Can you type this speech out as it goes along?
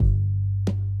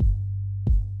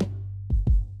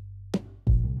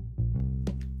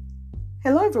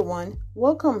Hello, everyone.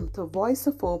 Welcome to Voice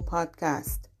of Hope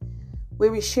podcast,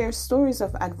 where we share stories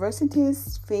of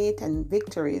adversities, faith, and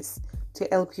victories to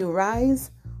help you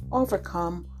rise,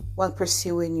 overcome, while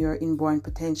pursuing your inborn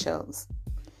potentials.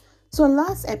 So, in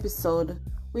last episode,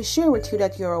 we share with you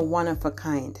that you're a one of a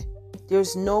kind.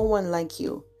 There's no one like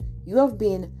you. You have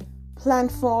been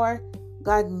planned for.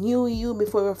 God knew you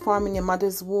before you were formed in your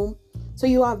mother's womb. So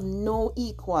you have no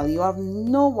equal. You have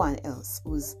no one else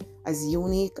who's as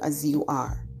unique as you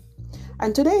are.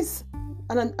 And today's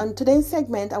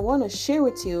segment, I want to share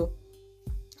with you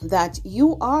that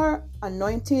you are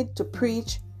anointed to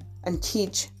preach and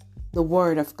teach the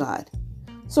Word of God.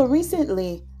 So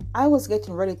recently, I was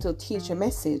getting ready to teach a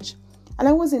message, and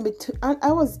I was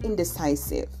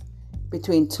indecisive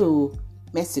between two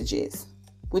messages.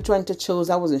 Which one to choose,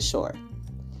 I wasn't sure.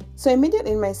 So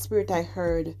immediately in my spirit, I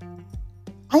heard,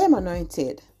 I am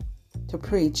anointed to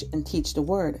preach and teach the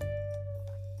Word.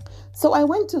 So I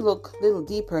went to look a little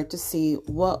deeper to see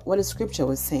what the scripture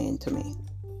was saying to me.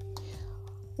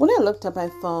 When I looked up, I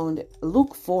found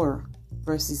Luke 4,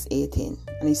 verses 18.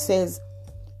 And it says,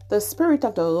 "The Spirit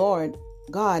of the Lord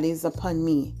God is upon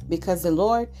me, because the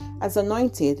Lord has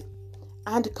anointed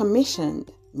and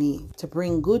commissioned me to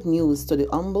bring good news to the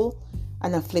humble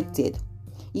and afflicted.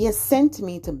 He has sent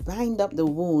me to bind up the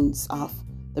wounds of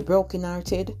the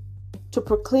brokenhearted, to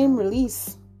proclaim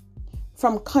release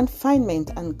from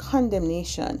confinement and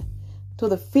condemnation to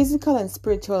the physical and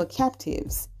spiritual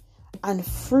captives, and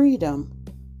freedom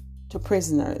to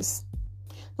prisoners."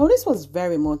 Now, this was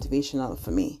very motivational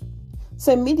for me.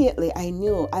 So immediately I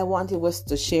knew I wanted us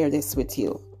to share this with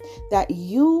you, that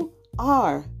you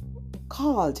are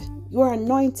called, you are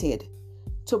anointed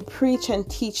to preach and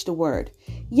teach the Word.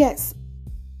 Yes,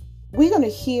 we're going to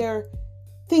hear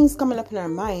things coming up in our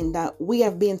mind that we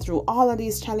have been through all of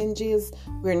these challenges.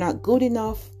 We're not good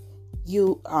enough.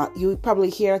 You probably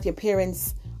hear that your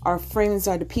parents or friends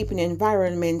or the people in the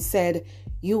environment said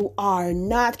you are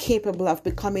not capable of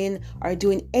becoming or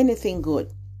doing anything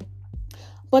good.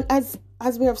 But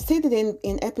as we have stated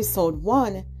in episode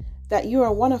 1, that you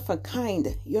are one of a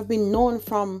kind. You have been known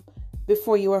from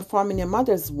before you were formed in your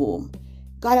mother's womb.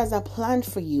 God has a plan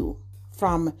for you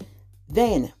from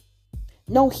then.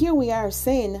 Now here we are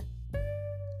saying,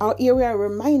 or here we are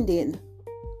reminding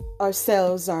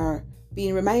ourselves, or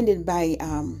being reminded by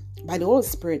the Holy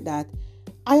Spirit, that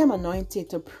I am anointed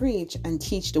to preach and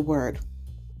teach the Word.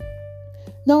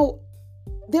 Now,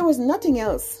 there was nothing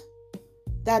else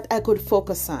that I could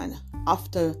focus on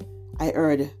after I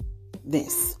heard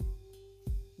this,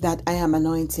 that I am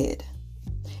anointed.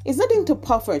 It's nothing to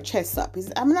puff our chest up.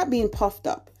 I'm not being puffed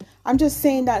up. I'm just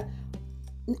saying that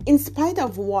in spite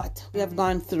of what we have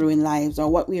gone through in lives, or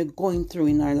what we are going through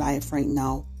in our life right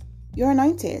now, you're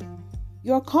anointed.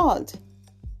 You're called.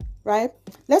 Right?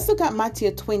 Let's look at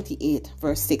Matthew 28,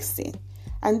 verse 16.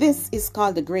 And this is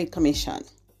called the Great Commission.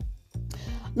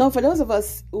 Now, for those of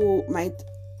us who might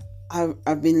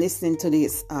have been listening to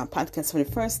this podcast for the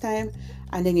first time,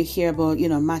 and then you hear about,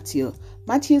 Matthew.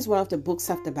 Matthew is one of the books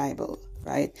of the Bible,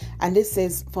 right? And this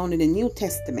is found in the New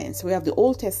Testament. So we have the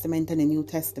Old Testament and the New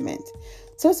Testament.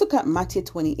 So let's look at Matthew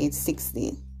 28,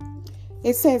 16.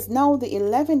 It says, "Now the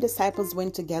 11 disciples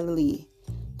went to Galilee,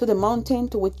 to the mountain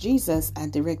to which Jesus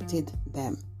had directed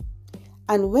them.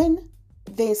 And when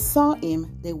they saw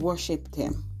him, they worshipped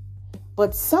him.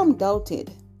 But some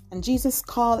doubted. And Jesus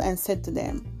called and said to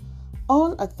them,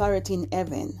 'All authority in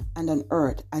heaven and on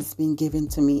earth has been given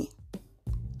to me.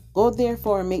 Go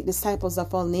therefore and make disciples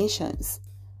of all nations,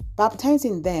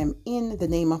 baptizing them in the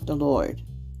name of the Lord,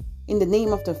 in the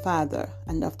name of the Father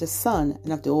and of the Son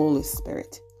and of the Holy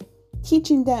Spirit,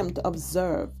 teaching them to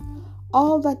observe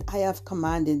all that I have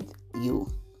commanded you.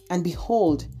 And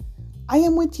behold, I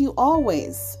am with you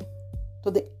always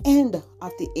to the end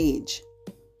of the age.'"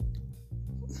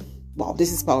 Wow,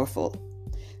 this is powerful.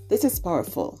 This is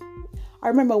powerful. I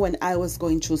remember when I was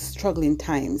going through struggling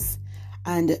times,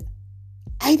 and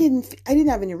I didn't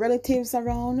have any relatives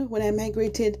around when I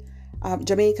migrated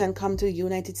Jamaica and come to the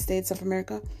United States of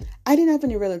America. I didn't have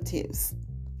any relatives.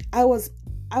 I was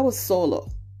solo,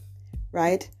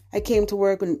 right? I came to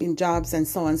work in jobs and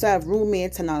so on. So I have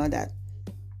roommates and all of that.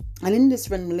 And in this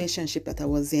relationship that I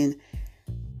was in,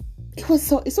 it was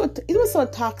so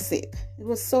toxic. It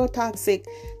was so toxic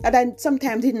that I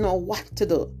sometimes didn't know what to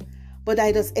do. But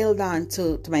I just held on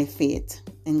to my faith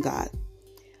in God.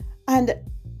 And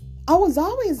I was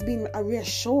always being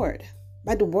reassured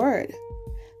by the Word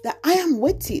that I am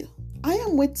with you. I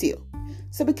am with you.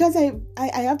 So because I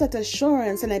have that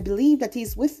assurance and I believe that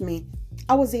He's with me,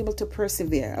 I was able to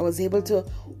persevere. I was able to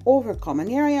overcome. And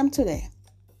here I am today,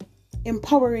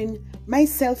 empowering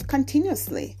myself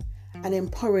continuously and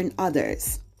empowering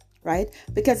others, right?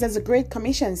 Because as the Great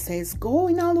Commission says, go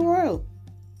in all the world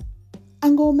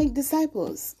and go make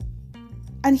disciples.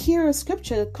 And here a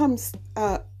scripture comes,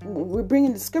 we're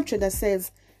bringing the scripture that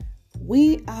says,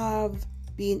 we have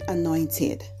been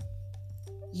anointed.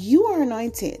 You are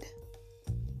anointed.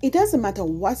 It doesn't matter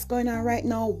what's going on right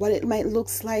now, what it might look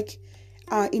like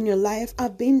in your life.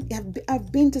 I've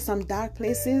been to some dark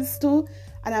places too,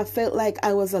 and I felt like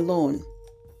I was alone.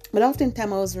 But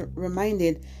oftentimes I was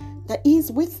reminded that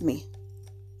He's with me.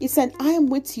 He said, I am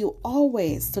with you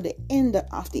always to the end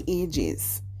of the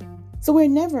ages. So we're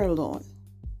never alone,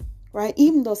 right?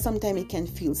 Even though sometimes it can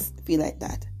feel like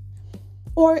that.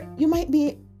 Or you might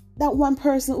be that one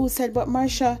person who said, but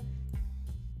Marsha,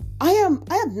 I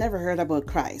have never heard about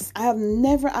Christ. I have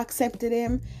never accepted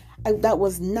Him. That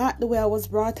was not the way I was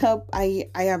brought up. I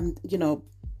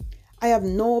have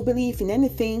no belief in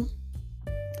anything.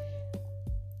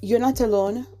 You're not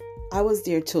alone. I was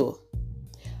there too.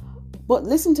 But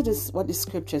listen to this, what the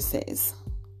scripture says.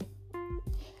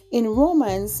 In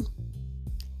Romans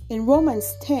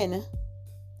 10,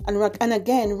 and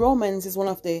again, Romans is one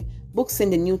of the books in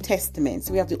the New Testament.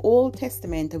 So we have the Old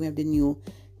Testament and we have the New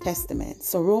Testament.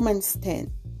 So Romans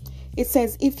 10, it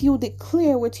says, if you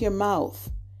declare with your mouth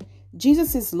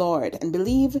Jesus is Lord and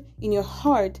believe in your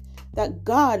heart that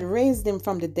God raised Him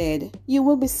from the dead, you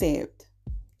will be saved.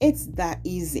 It's that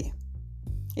easy.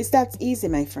 It's that easy,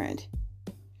 my friend.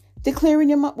 Declaring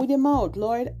with your mouth,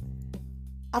 Lord,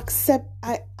 accept.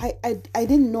 I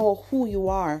didn't know who you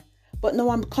are, but now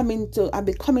I'll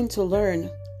be coming to learn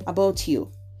about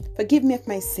you. Forgive me of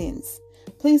my sins.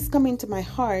 Please come into my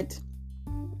heart,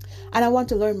 and I want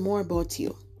to learn more about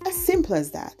you. As simple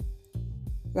as that,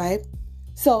 right?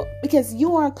 So, because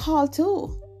you are called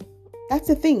too. That's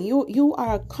the thing. You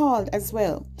are called as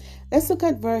well. Let's look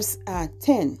at verse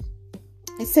 10.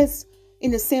 It says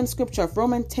in the same scripture of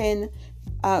Romans 10,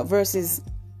 verses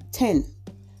 10.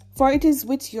 For it is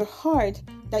with your heart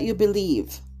that you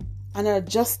believe and are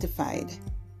justified,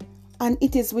 and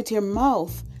it is with your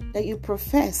mouth that you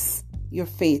profess your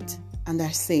faith and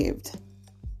are saved.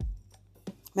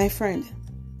 My friend,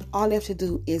 all you have to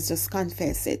do is just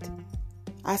confess it.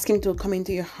 Ask Him to come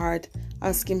into your heart.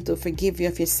 Ask Him to forgive you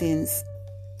of your sins.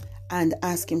 And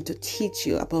ask Him to teach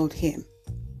you about Him.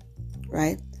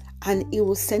 Right? And He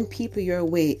will send people your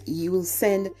way. He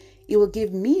will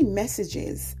give me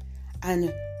messages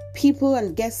and people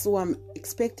and guests who I'm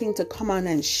expecting to come on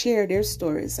and share their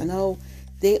stories and how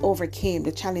they overcame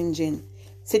the challenging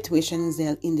situations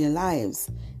in their lives.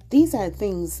 These are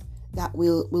things that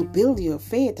will build your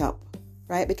faith up,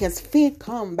 right? Because faith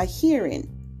comes by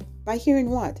hearing. By hearing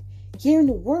what? Hearing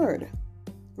the word,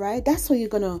 right? That's how you're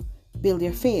going to build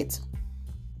your faith.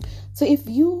 So if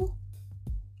you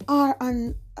are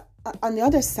on the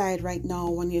other side right now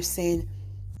when you're saying,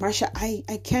 Marsha,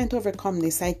 I can't overcome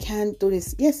this. I can't do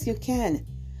this. Yes, you can.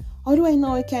 How do I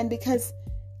know I can? Because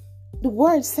the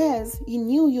word says He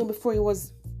knew you before you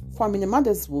was formed in the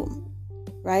mother's womb,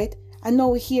 right? And now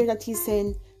we hear that He's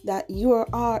saying that you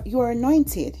are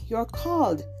anointed. You're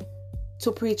called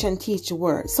to preach and teach the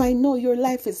word. So I know your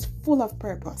life is full of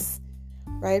purpose,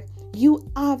 right?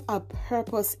 You have a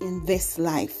purpose in this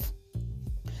life.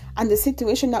 And the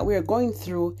situation that we're going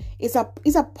through is a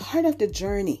part of the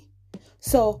journey.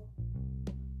 So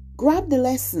grab the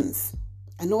lessons.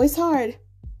 I know it's hard,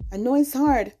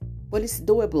 but it's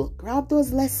doable. Grab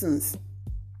those lessons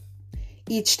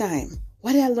each time.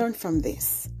 What did I learn from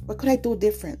this? What could I do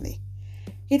differently?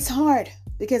 It's hard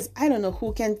because I don't know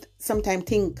who can sometimes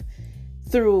think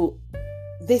through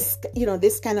this,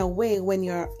 this kind of way when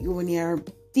you're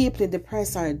deeply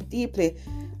depressed or deeply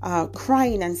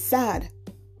crying and sad,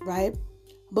 right?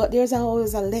 But there's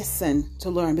always a lesson to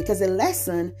learn, because the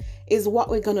lesson is what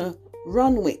we're going to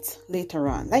run with later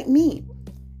on. Like me,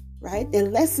 right? The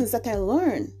lessons that I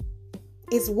learn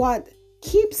is what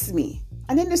keeps me.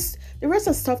 And then the rest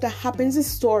of stuff that happens, the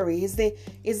story, is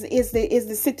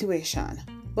the situation.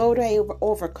 But how did I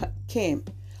overcame?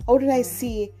 How did I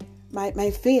see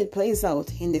my faith plays out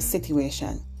in this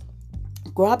situation?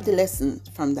 Grab the lesson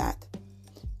from that.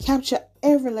 Capture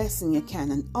every lesson you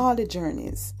can on all the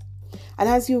journeys. And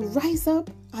as you rise up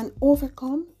and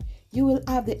overcome, you will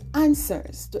have the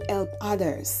answers to help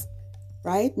others.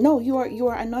 Right? No, you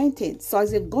are anointed. So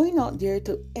as you're going out there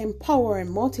to empower and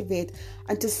motivate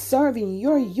and to serve in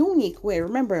your unique way,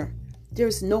 remember,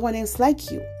 there's no one else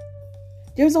like you.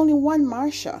 There's only one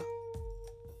Marsha.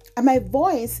 And my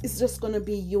voice is just going to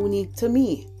be unique to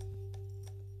me.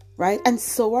 Right? And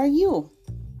so are you.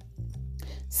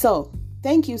 So,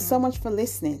 thank you so much for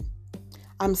listening.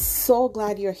 I'm so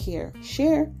glad you're here.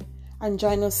 Share and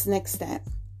join us next time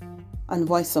on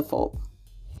Voice of Hope.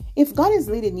 If God is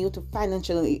leading you to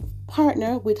financially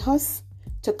partner with us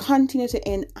to continue to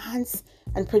enhance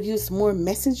and produce more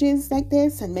messages like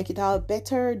this and make it all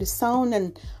better, the sound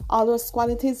and all those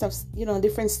qualities of,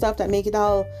 different stuff that make it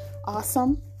all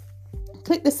awesome,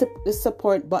 click the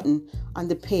support button on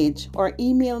the page or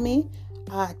email me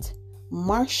at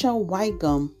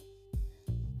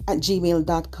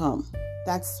marshaweigum@gmail.com.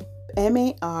 That's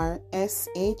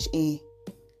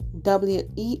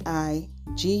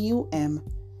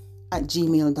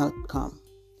marshaweigum@gmail.com.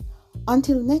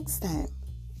 Until next time,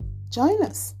 join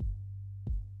us.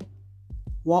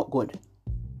 Walk good.